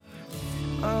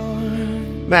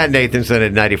Matt Nathanson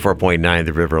at 94.9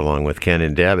 The River, along with Ken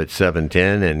and Deb at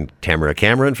 7:10, and Tamara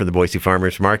Cameron from the Boise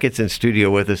Farmers Market's in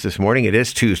studio with us this morning. It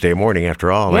is Tuesday morning,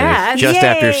 after all, and it's just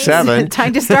after 7.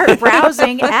 Time to start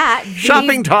browsing at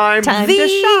shopping time.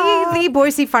 The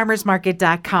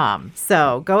BoiseFarmersMarket.com.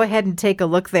 So go ahead and take a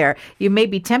look there. You may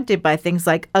be tempted by things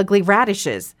like ugly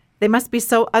radishes. They must be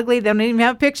so ugly they don't even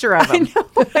have a picture of them.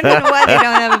 I don't know why they don't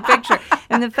have a picture.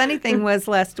 And the funny thing was,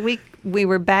 last week we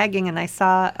were bagging and I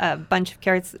saw a bunch of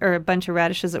carrots or a bunch of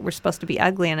radishes that were supposed to be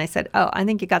ugly. And I said, "Oh, I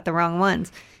think you got the wrong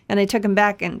ones." And I took them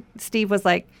back and Steve was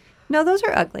like, "No, those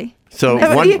are ugly." So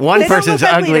one person's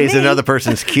ugly is another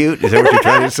person's cute? Is that what you're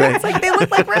trying to say? It's like they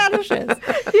look like radishes.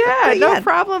 Yeah, no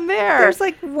problem there. There's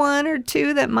like one or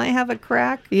two that might have a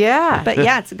crack. Yeah. But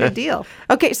yeah, it's a good deal.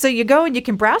 Okay, so you go and you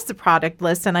can browse the product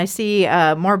list, and I see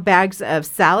more bags of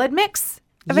salad mix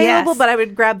available, Yes. but I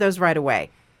would grab those right away.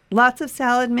 Lots of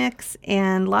salad mix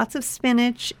and lots of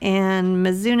spinach and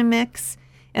Mizuna mix.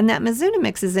 And that Mizuna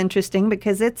mix is interesting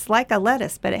because it's like a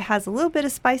lettuce, but it has a little bit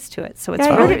of spice to it. So it's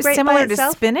really great similar by to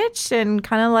itself. spinach and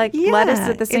kind of like lettuce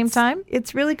at the same time.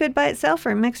 It's really good by itself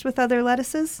or mixed with other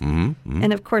lettuces. Mm-hmm.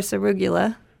 And of course,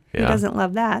 arugula. Who doesn't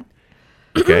love that?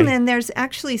 Okay. And there's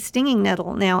actually stinging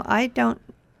nettle. Now, I don't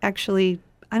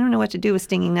know what to do with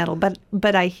stinging nettle, but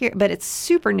it's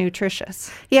super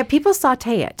nutritious. Yeah, people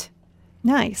saute it.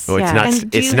 Nice. Oh, Yeah.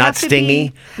 it's not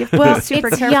stingy? You have to Well, be super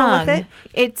it's careful young. with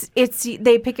it. It's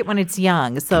they pick it when it's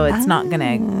young, so it's not going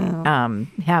to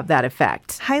have that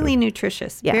effect. Highly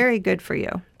nutritious. Yeah. Very good for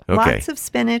you. Okay. Lots of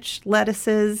spinach,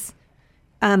 lettuces,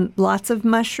 lots of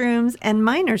mushrooms, and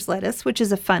miner's lettuce, which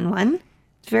is a fun one.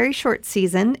 It's very short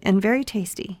season and very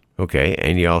tasty. Okay,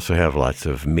 and you also have lots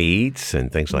of meats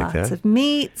and things like Lots that? of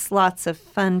meats, lots of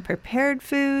fun prepared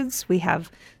foods. We have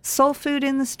soul food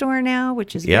in the store now,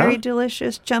 which is very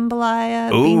delicious. Jambalaya,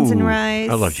 beans and Ooh,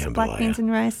 rice. I love jambalaya. Black beans and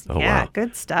rice. Oh, yeah, wow.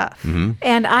 good stuff. Mm-hmm.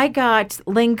 And I got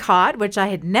ling cod, which I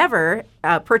had never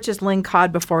purchased ling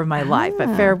cod before in my life,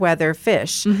 but Fairweather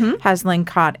Fish has ling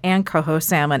cod and coho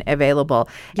salmon available.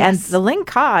 And Yes. the ling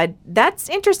cod, that's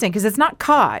interesting because it's not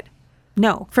cod.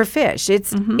 No. For fish,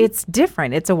 it's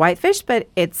different. It's a white fish, but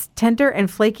it's tender and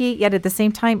flaky. Yet at the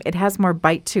same time, it has more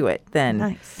bite to it than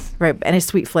Nice. right, and a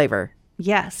sweet flavor.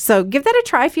 Yes. So give that a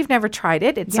try if you've never tried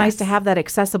it. It's nice to have that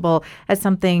accessible as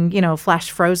something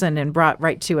flash frozen and brought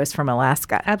right to us from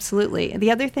Alaska. Absolutely.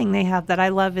 The other thing they have that I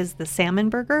love is the salmon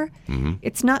burger. Mm-hmm.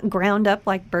 It's not ground up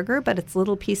like burger, but it's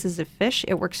little pieces of fish.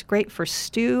 It works great for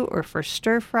stew or for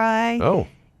stir fry. Oh.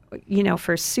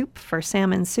 For soup, for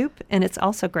salmon soup, and it's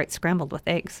also great scrambled with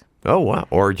eggs. Oh, wow.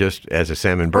 Or just as a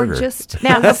salmon burger. Or just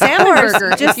Now, a of salmon course, burger.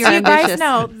 just if you're so you guys ambitious.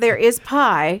 know, there is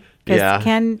pie. 'Cause Yeah.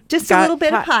 Ken Just a got little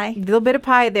bit of pie. A little bit of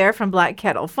pie there from Black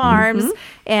Kettle Farms.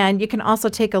 And you can also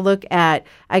take a look at,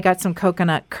 I got some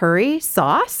coconut curry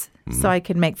sauce. So I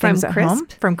can make From things at home.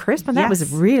 Crisp? From Crisp. And that was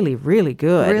Yes. really, really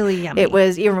good. Really yummy. It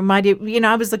reminded,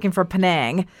 I was looking for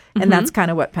Penang. And that's kind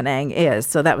of what Penang is.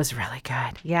 So that was really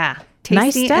good. Yeah.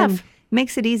 Nice Tasty stuff. and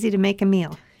makes it easy to make a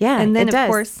meal. Yeah, And then, it of does.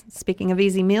 course, speaking of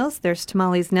easy meals, there's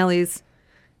Tamales Nelly's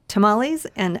tamales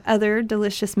and other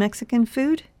delicious Mexican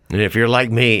food. And if you're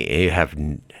like me, you have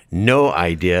no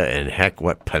idea and heck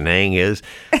what Penang is,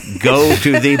 go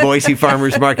to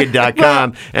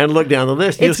theboisefarmersmarket.com and look down the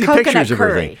list. You'll It's see coconut pictures of curry.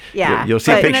 everything. Yeah. You'll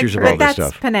see But- pictures of but all this that's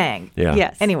stuff. Penang. Yeah.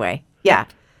 Yes. Anyway, yeah.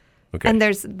 Okay. And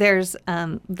there's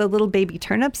the little baby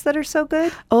turnips that are so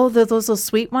good. Oh, those little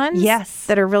sweet ones? Yes.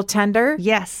 That are real tender?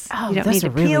 Yes. Oh, you don't those need to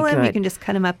are really peel them. You good. can just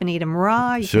cut them up and eat them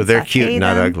raw. You So can they're sauté cute,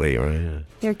 not them. ugly, right?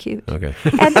 They're cute. Okay.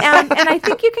 and I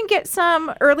think you can get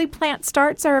some early plant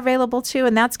starts are available too,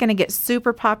 and that's going to get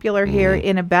super popular here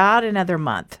in about another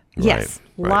month. Yes.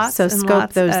 Right. Lots So and scope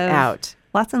lots those of, out.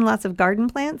 Lots and lots of garden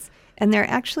plants, and they're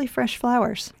actually fresh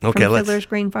flowers Okay, from let's- Fiddler's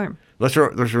Green Farm. Let's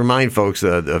remind folks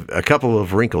a couple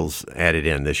of wrinkles added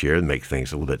in this year to make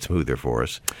things a little bit smoother for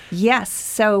us. Yes.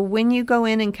 So when you go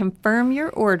in and confirm your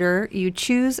order, you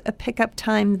choose a pickup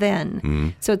time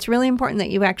then. So it's really important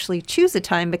that you actually choose a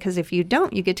time because if you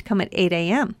don't, you get to come at 8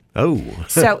 a.m. Oh.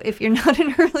 So if you're not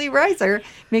an early riser,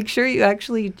 make sure you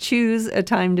actually choose a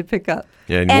time to pick up.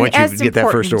 And And once you as get that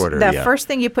first important, order, the first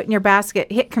thing you put in your basket,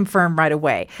 hit confirm right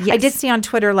away. I Yes. did see on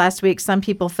Twitter last week some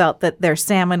people felt that their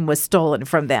salmon was stolen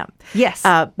from them. Yes.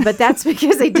 But that's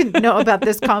because they didn't know about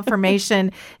this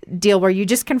confirmation deal where you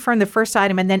just confirm the first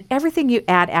item and then everything you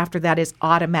add after that is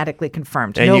automatically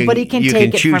confirmed. and Nobody can you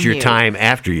take can it choose from your you. time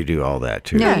after you do all that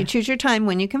too. No, Yeah. you choose your time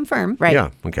when you confirm. Right. Yeah.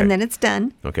 Okay. And then it's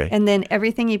done. Okay. And then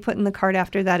everything you put in the cart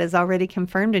after that is already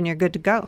confirmed and you're good to go.